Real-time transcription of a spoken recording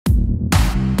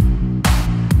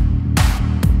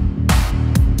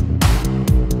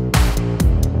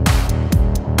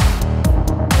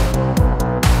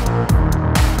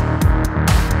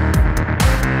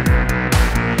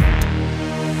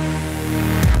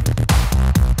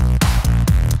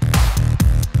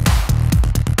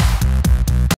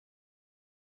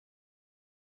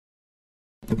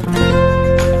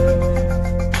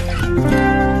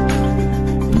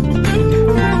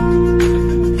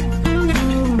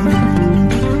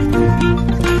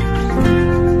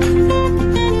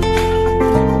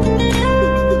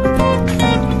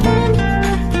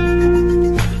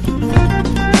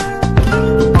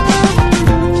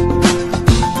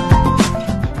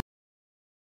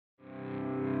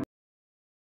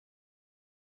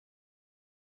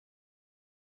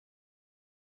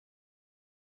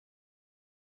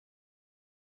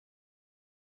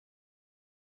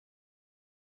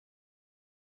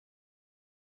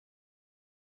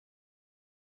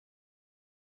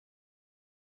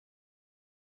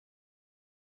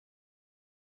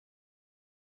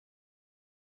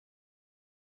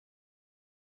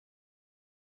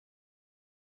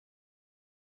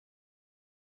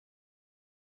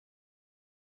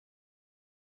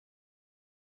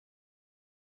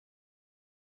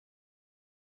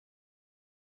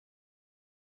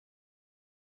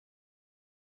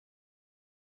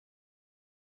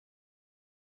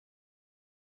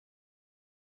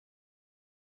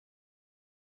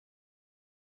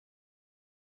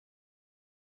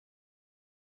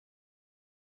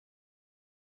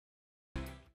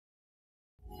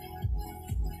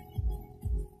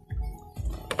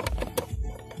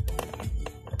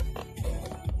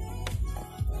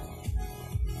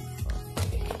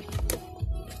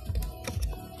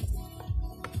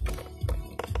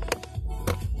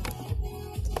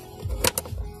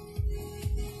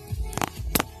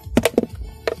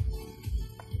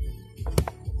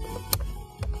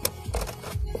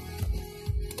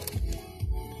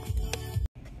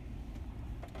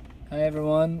Hi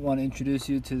everyone, want to introduce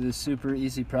you to this super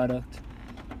easy product.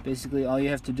 Basically all you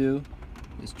have to do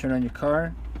is turn on your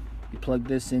car, you plug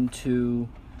this into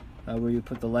where you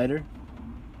put the lighter,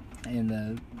 and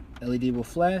the LED will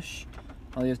flash.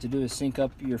 All you have to do is sync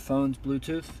up your phone's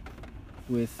Bluetooth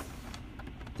with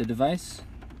the device,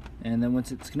 and then once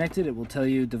it's connected it will tell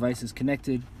you device is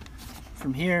connected.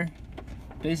 From here,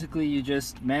 basically you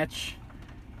just match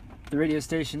the radio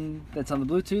station that's on the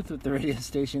Bluetooth with the radio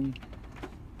station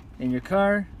in your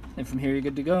car, and from here you're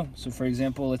good to go. So for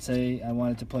example, let's say I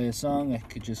wanted to play a song, I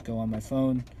could just go on my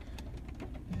phone,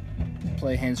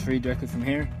 play hands-free directly from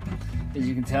here. As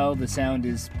you can tell, the sound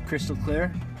is crystal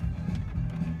clear.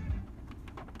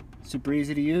 Super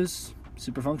easy to use,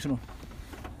 super functional.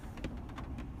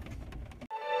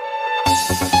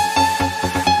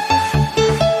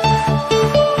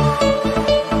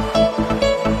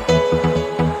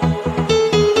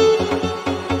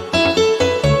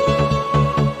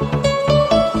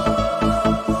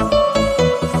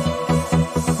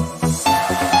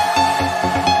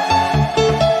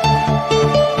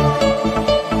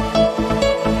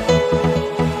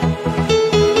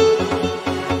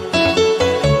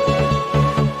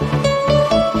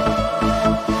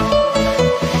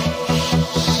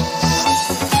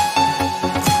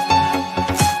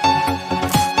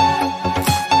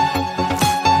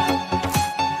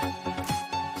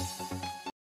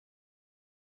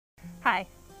 Hi,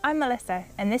 I'm Melissa,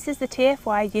 and this is the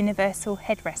TFY Universal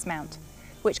Headrest Mount,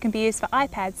 which can be used for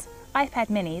iPads, iPad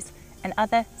minis and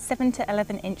other 7 to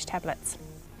 11 inch tablets.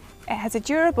 It has a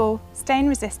durable,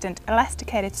 stain-resistant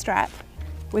elasticated strap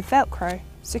with Velcro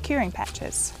securing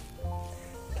patches,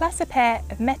 plus a pair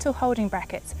of metal holding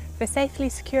brackets for safely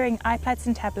securing iPads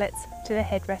and tablets to the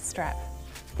headrest strap.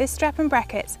 This strap and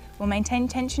brackets will maintain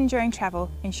tension during travel,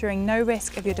 ensuring no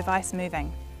risk of your device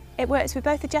moving. It works with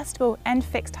both adjustable and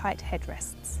fixed height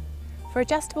headrests. For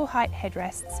adjustable height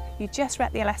headrests, you just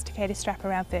wrap the elasticated strap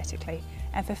around vertically,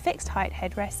 and for fixed height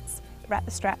headrests, wrap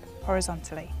the strap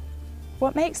horizontally.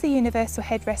 What makes the universal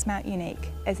headrest mount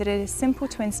unique is that it is simple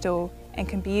to install and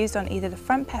can be used on either the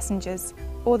front passenger's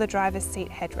or the driver's seat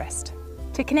headrest.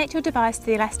 To connect your device to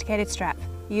the elasticated strap,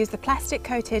 you use the plastic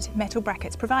coated metal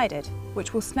brackets provided,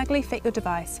 which will snugly fit your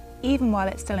device even while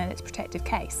it's still in its protective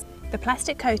case. The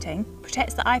plastic coating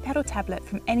protects the iPad or tablet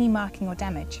from any marking or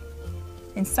damage.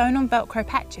 And sewn-on Velcro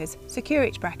patches secure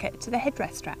each bracket to the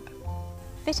headrest strap.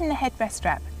 Fitting the headrest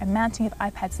strap and mounting of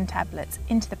iPads and tablets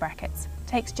into the brackets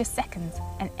takes just seconds,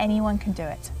 and anyone can do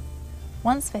it.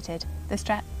 Once fitted, the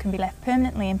strap can be left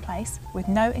permanently in place with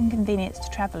no inconvenience to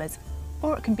travellers,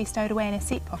 or it can be stowed away in a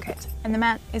seat pocket, and the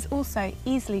mount is also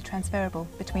easily transferable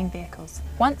between vehicles.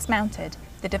 Once mounted,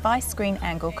 the device screen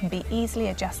angle can be easily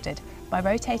adjusted by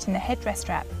rotating the headrest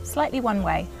strap slightly one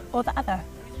way or the other.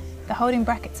 The holding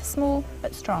brackets are small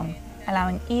but strong,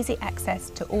 allowing easy access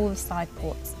to all the side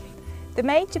ports. The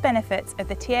major benefits of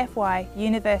the TFY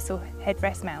Universal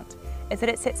Headrest Mount is that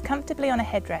it sits comfortably on a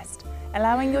headrest,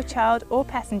 allowing your child or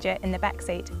passenger in the back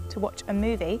seat to watch a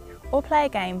movie or play a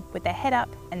game with their head up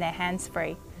and their hands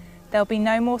free. There'll be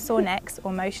no more sore necks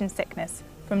or motion sickness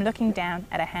from looking down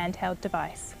at a handheld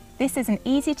device. This is an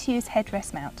easy-to-use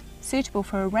headrest mount, suitable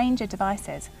for a range of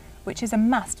devices, which is a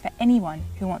must for anyone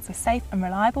who wants a safe and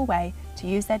reliable way to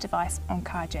use their device on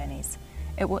car journeys.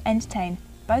 It will entertain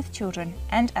both children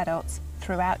and adults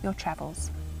throughout your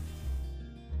travels.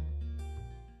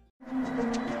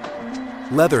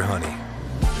 Leather Honey,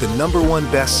 the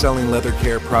 #1 best-selling leather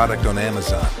care product on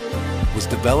Amazon, was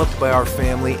developed by our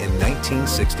family in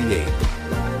 1968.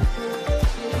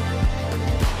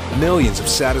 Millions of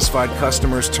satisfied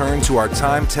customers turn to our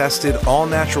time-tested,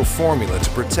 all-natural formula to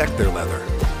protect their leather.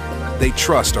 They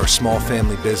trust our small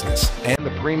family business and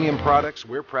the premium products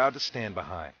we're proud to stand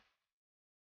behind.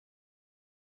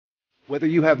 Whether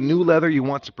you have new leather you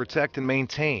want to protect and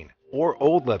maintain, or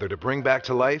old leather to bring back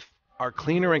to life, our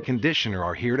cleaner and conditioner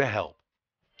are here to help.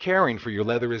 Caring for your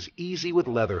leather is easy with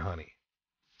Leather Honey.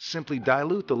 Simply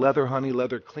dilute the Leather Honey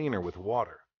leather cleaner with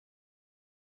water.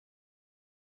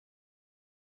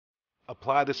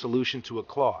 Apply the solution to a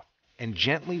cloth and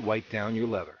gently wipe down your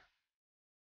leather.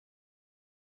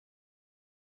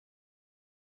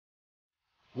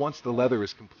 Once the leather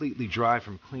is completely dry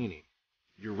from cleaning,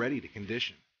 you're ready to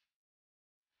condition.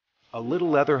 A little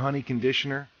Leather Honey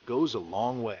conditioner goes a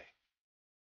long way.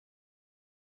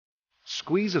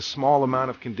 Squeeze a small amount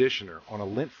of conditioner on a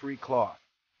lint-free cloth,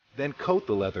 then coat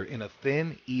the leather in a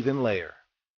thin, even layer.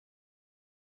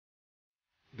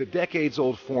 The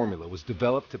decades-old formula was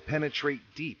developed to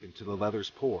penetrate deep into the leather's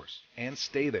pores and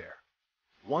stay there.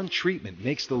 One treatment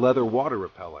makes the leather water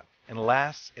repellent and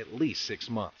lasts at least 6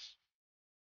 months.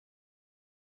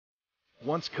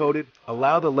 Once coated,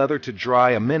 allow the leather to dry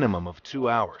a minimum of 2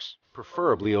 hours,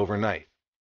 preferably overnight.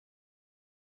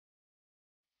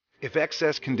 If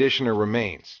excess conditioner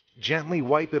remains, gently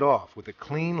wipe it off with a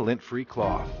clean, lint-free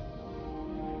cloth.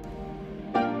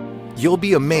 You'll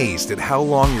be amazed at how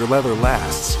long your leather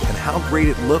lasts and how great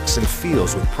it looks and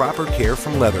feels with proper care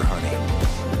from Leather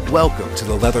Honey. Welcome to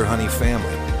the Leather Honey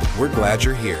family. We're glad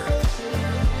you're here.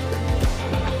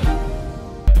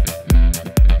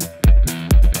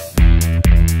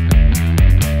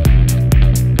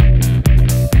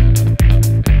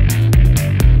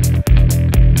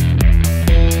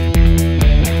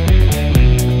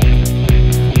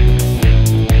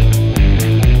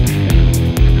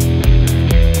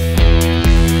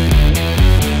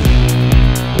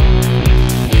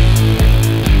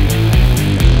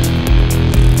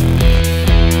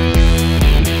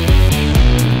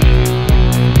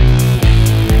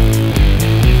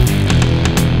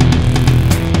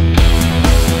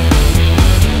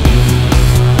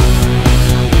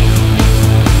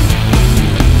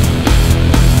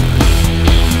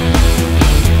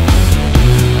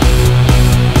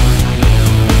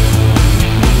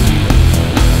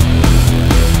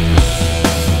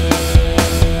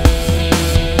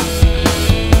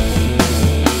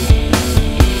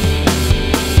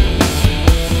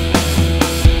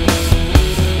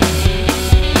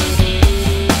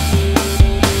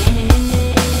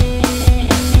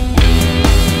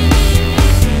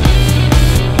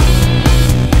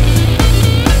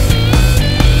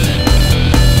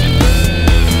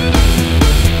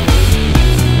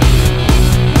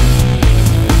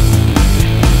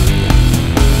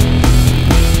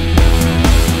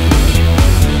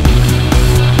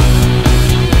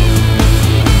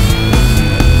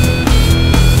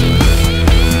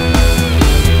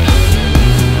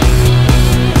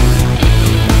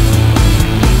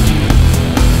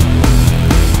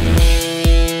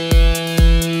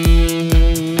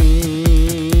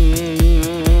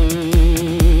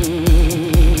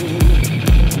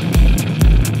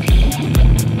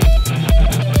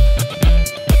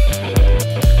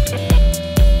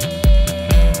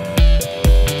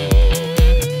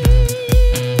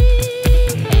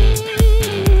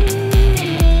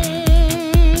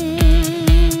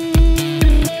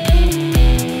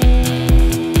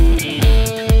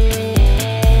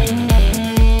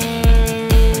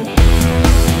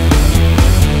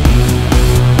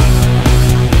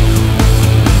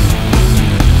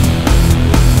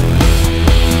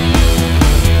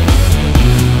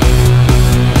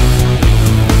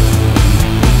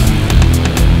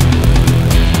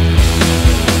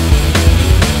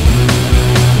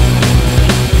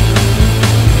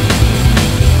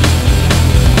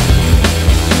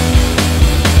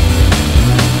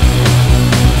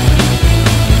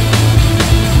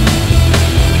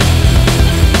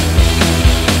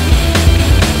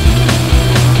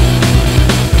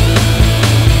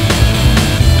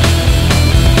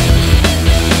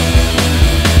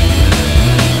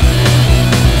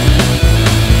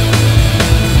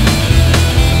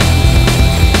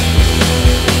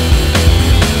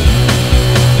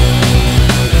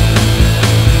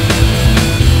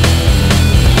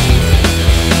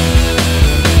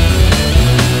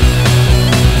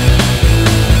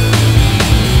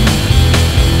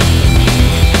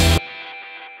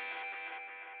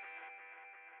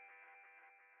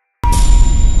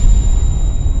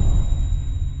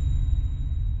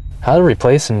 How to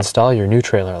replace and install your new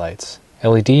trailer lights,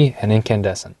 LED and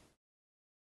incandescent.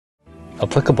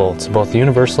 Applicable to both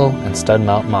universal and stud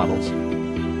mount models.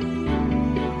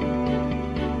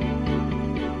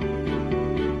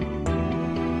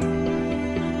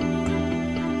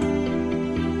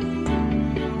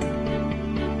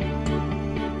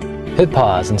 Hit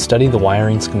pause and study the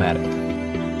wiring schematic.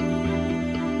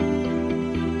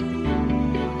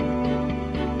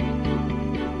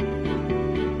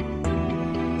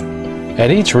 At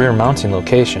each rear mounting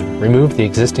location, remove the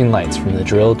existing lights from the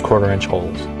drilled 1/4-inch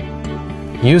holes.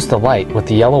 Use the light with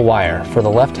the yellow wire for the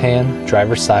left-hand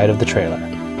driver's side of the trailer.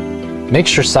 Make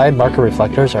sure side marker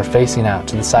reflectors are facing out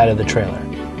to the side of the trailer.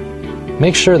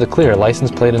 Make sure the clear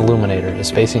license plate illuminator is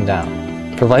facing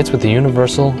down. For lights with the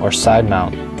universal or side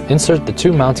mount, insert the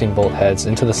 2 mounting bolt heads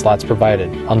into the slots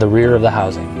provided on the rear of the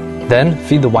housing. Then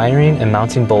feed the wiring and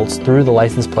mounting bolts through the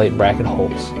license plate bracket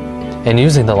holes. And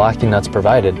using the locking nuts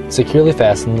provided, securely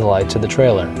fasten the light to the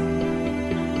trailer.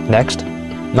 Next,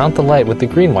 mount the light with the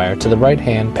green wire to the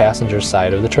right-hand passenger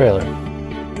side of the trailer.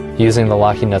 Using the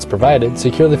locking nuts provided,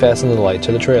 securely fasten the light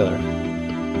to the trailer.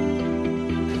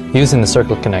 Using the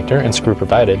circle connector and screw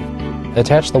provided,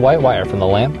 attach the white wire from the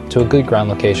lamp to a good ground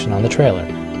location on the trailer.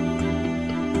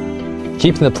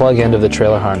 Keeping the plug end of the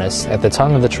trailer harness at the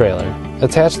tongue of the trailer,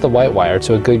 attach the white wire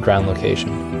to a good ground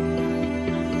location.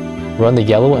 Run the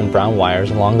yellow and brown wires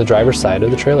along the driver's side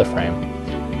of the trailer frame.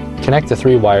 Connect the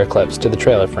 3 wire clips to the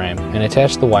trailer frame and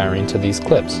attach the wiring to these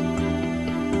clips.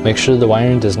 Make sure the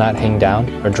wiring does not hang down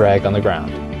or drag on the ground.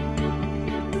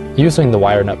 Using the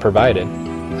wire nut provided,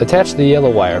 attach the yellow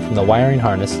wire from the wiring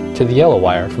harness to the yellow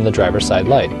wire from the driver's side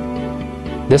light.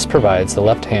 This provides the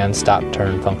left-hand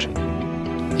stop-turn function.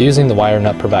 Using the wire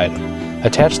nut provided,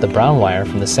 attach the brown wire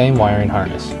from the same wiring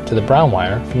harness to the brown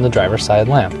wire from the driver's side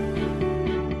lamp.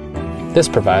 This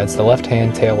provides the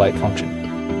left-hand tail light function.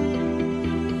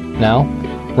 Now,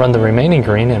 run the remaining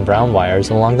green and brown wires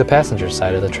along the passenger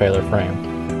side of the trailer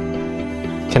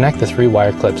frame. Connect the 3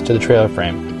 wire clips to the trailer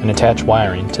frame and attach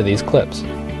wiring to these clips.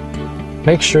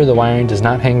 Make sure the wiring does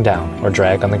not hang down or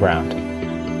drag on the ground.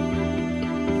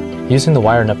 Using the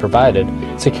wire nut provided,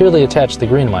 securely attach the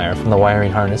green wire from the wiring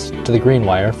harness to the green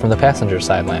wire from the passenger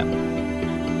side lamp.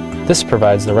 This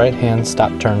provides the right-hand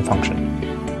stop-turn function.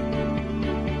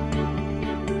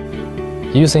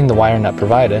 Using the wire nut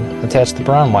provided, attach the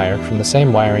brown wire from the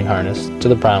same wiring harness to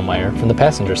the brown wire from the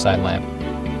passenger side lamp.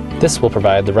 This will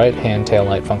provide the right-hand tail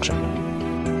light function.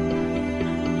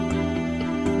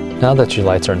 Now that your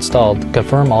lights are installed,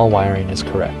 confirm all wiring is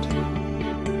correct.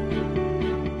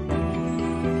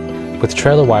 With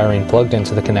trailer wiring plugged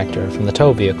into the connector from the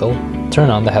tow vehicle, turn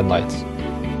on the headlights.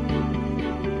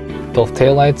 Both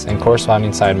taillights and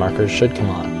corresponding side markers should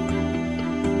come on.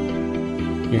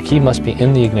 Your key must be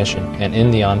in the ignition and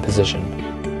in the on position.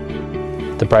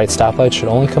 The bright stoplight should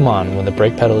only come on when the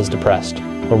brake pedal is depressed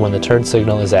or when the turn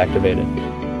signal is activated.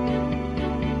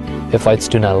 If lights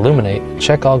do not illuminate,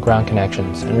 check all ground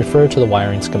connections and refer to the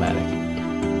wiring schematic.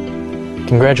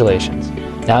 Congratulations!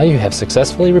 Now you have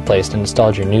successfully replaced and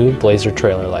installed your new Blazer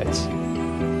trailer lights.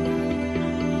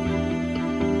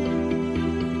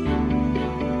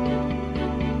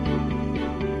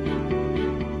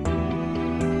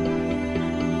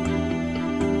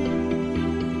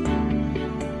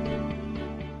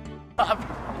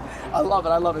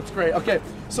 I love it, it's great. Okay,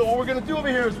 so what we're gonna do over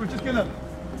here is we're just gonna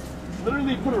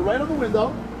literally put it right on the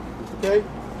window, okay?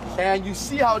 And you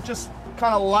see how it just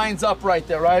kind of lines up right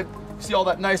there, right? See all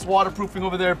that nice waterproofing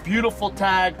over there, beautiful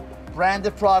tag,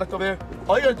 branded product over there.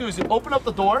 All you gotta do is you open up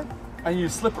the door and you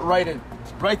slip it right in,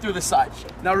 right through the side.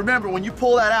 Now remember, when you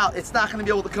pull that out, it's not gonna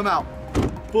be able to come out.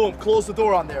 Boom, close the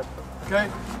door on there, okay?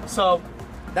 So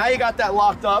now you got that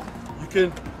locked up. You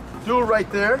can do it right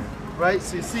there, right?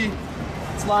 So you see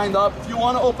it's lined up. If you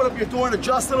wanna open up your door and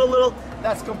adjust it a little,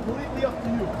 that's completely up to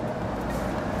you.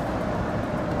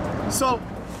 So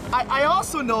I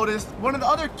also noticed one of the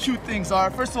other cute things are,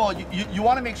 first of all, you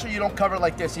want to make sure you don't cover it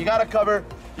like this. You got to cover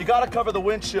the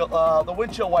windshield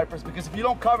wipers, because if you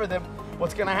don't cover them,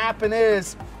 what's going to happen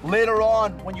is later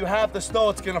on when you have the snow,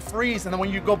 it's going to freeze, and then when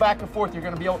you go back and forth,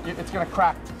 it's going to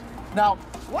crack. Now,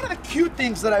 one of the cute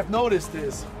things that I've noticed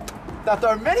is that there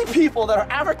are many people that are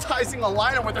advertising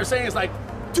online, and what they're saying is like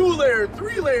 2-layer,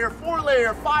 3-layer,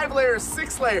 4-layer, 5-layer,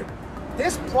 6-layer.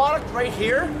 This product right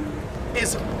here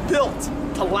is built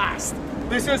to last.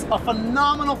 This is a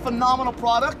phenomenal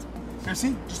product. Here,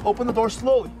 see, just open the door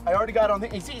slowly. I already got it on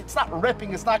there. You see, it's not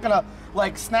ripping. It's not gonna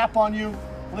like snap on you.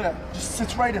 Look at that, just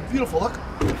sits right in, beautiful, look.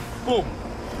 Boom.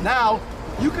 Now,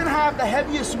 you can have the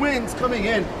heaviest winds coming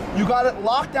in. You got it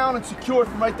locked down and secured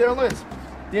from right there, Liz.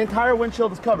 The entire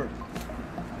windshield is covered.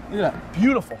 Look at that,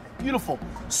 beautiful, beautiful.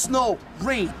 Snow,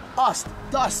 rain,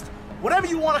 dust, whatever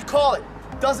you wanna call it,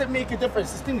 doesn't make a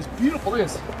difference. This thing is beautiful, look at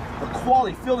this. The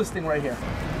quality, feel this thing right here.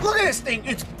 Look at this thing,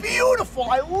 it's beautiful,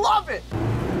 I love it.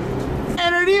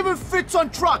 And it even fits on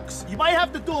trucks. You might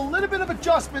have to do a little bit of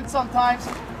adjustment sometimes,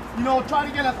 you know, try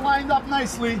to get it lined up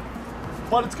nicely,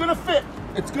 but it's gonna fit,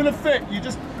 it's gonna fit. You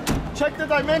just check the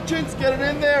dimensions, get it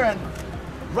in there, and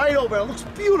right over, it looks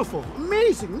beautiful,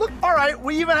 amazing, look. All right,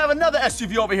 we even have another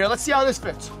SUV over here. Let's see how this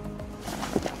fits.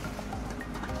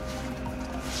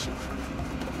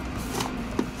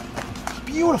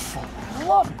 Beautiful.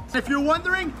 Love it. If you're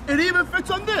wondering, it even fits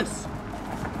on this.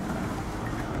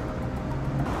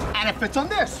 And it fits on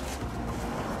this.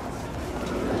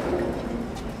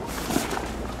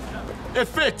 It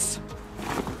fits.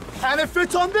 And it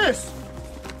fits on this.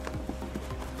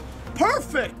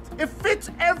 Perfect. It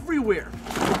fits everywhere.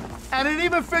 And it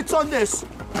even fits on this.